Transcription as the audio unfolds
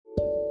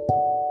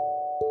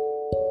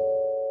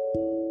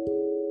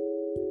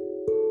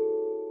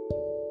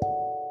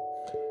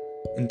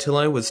Until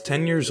I was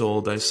 10 years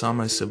old, I saw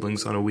my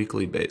siblings on a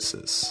weekly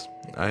basis.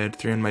 I had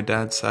 3 on my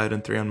dad's side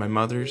and 3 on my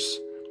mother's.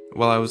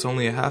 While I was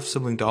only a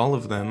half-sibling to all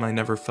of them, I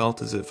never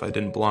felt as if I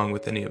didn't belong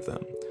with any of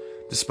them.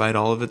 Despite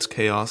all of its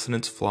chaos and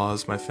its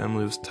flaws, my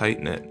family was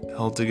tight-knit,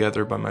 held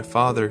together by my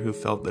father, who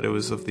felt that it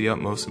was of the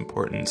utmost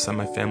importance that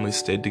my family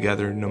stayed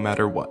together no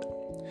matter what.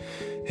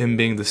 Him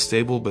being the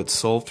stable but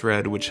sole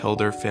thread which held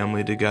our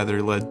family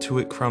together led to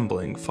it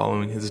crumbling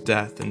following his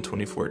death in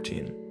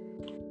 2014.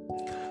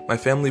 My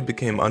family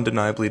became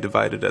undeniably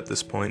divided at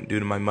this point due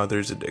to my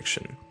mother's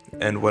addiction,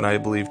 and what I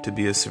believe to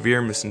be a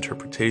severe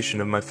misinterpretation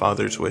of my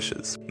father's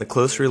wishes. The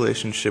close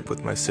relationship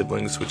with my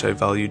siblings, which I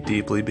valued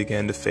deeply,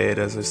 began to fade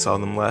as I saw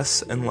them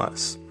less and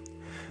less.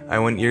 I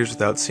went years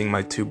without seeing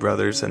my 2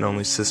 brothers and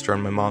only sister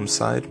on my mom's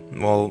side,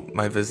 while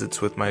my visits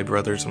with my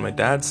brothers on my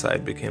dad's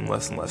side became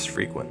less and less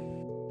frequent.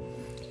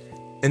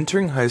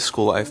 Entering high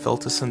school, I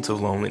felt a sense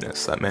of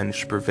loneliness that managed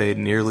to pervade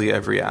nearly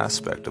every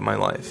aspect of my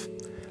life,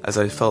 as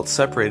I felt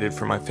separated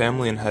from my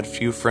family and had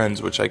few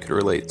friends which I could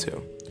relate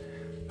to.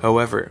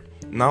 However,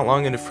 not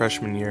long into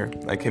freshman year,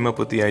 I came up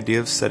with the idea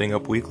of setting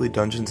up weekly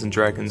Dungeons &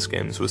 Dragons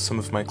games with some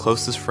of my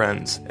closest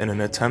friends in an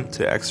attempt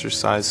to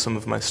exercise some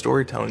of my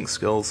storytelling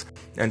skills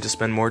and to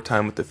spend more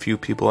time with the few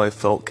people I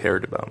felt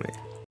cared about me.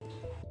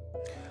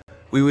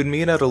 We would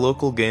meet at a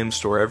local game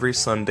store every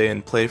Sunday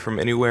and play from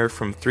anywhere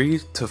from 3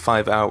 to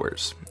 5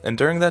 hours, and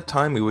during that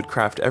time we would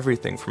craft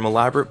everything from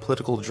elaborate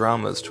political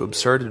dramas to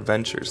absurd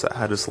adventures that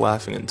had us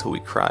laughing until we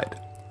cried.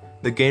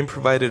 The game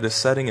provided a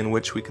setting in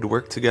which we could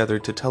work together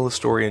to tell a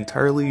story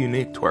entirely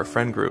unique to our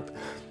friend group,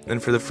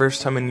 and for the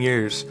first time in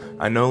years,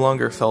 I no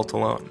longer felt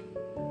alone.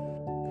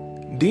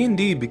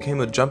 D&D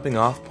became a jumping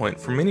off point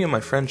for many of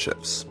my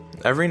friendships.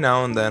 Every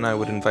now and then I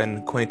would invite an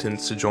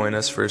acquaintance to join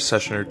us for a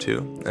session or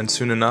two, and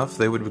soon enough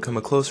they would become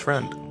a close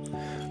friend.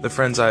 The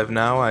friends I have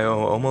now I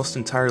owe almost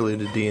entirely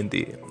to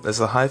D&D, as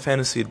the high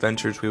fantasy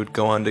adventures we would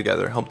go on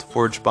together helped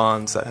forge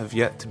bonds that have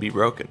yet to be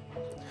broken.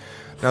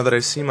 Now that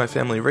I see my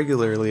family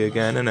regularly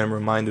again and am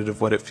reminded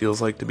of what it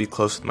feels like to be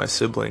close with my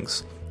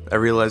siblings, I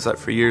realize that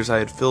for years I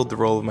had filled the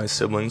role of my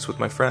siblings with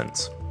my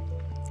friends.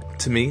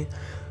 To me,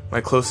 my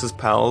closest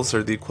pals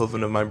are the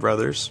equivalent of my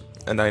brothers,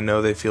 and I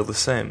know they feel the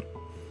same.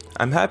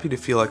 I'm happy to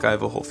feel like I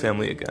have a whole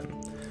family again,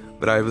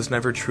 but I was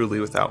never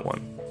truly without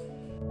one.